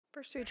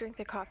First we drink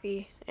the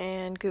coffee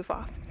and goof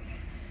off.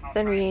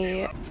 Then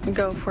we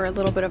go for a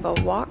little bit of a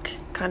walk,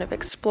 kind of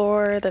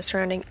explore the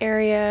surrounding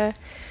area.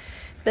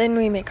 Then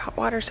we make hot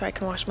water so I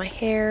can wash my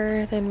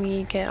hair. Then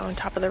we get on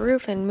top of the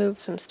roof and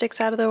move some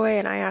sticks out of the way,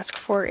 and I ask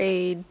for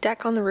a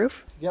deck on the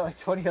roof. You got like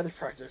 20 other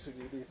projects we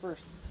need to do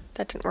first.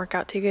 That didn't work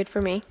out too good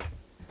for me.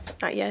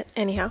 Not yet,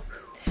 anyhow.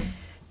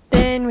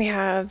 Then we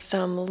have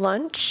some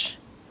lunch.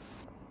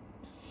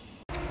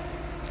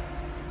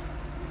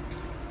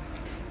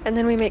 And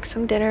then we make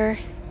some dinner.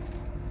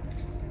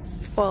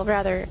 Well,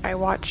 rather, I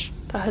watch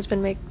the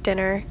husband make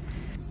dinner.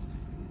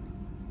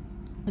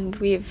 And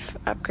we've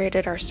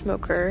upgraded our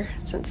smoker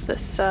since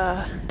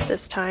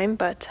this time,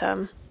 but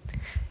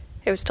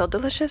it was still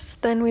delicious.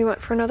 Then we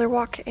went for another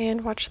walk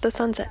and watched the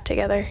sunset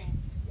together.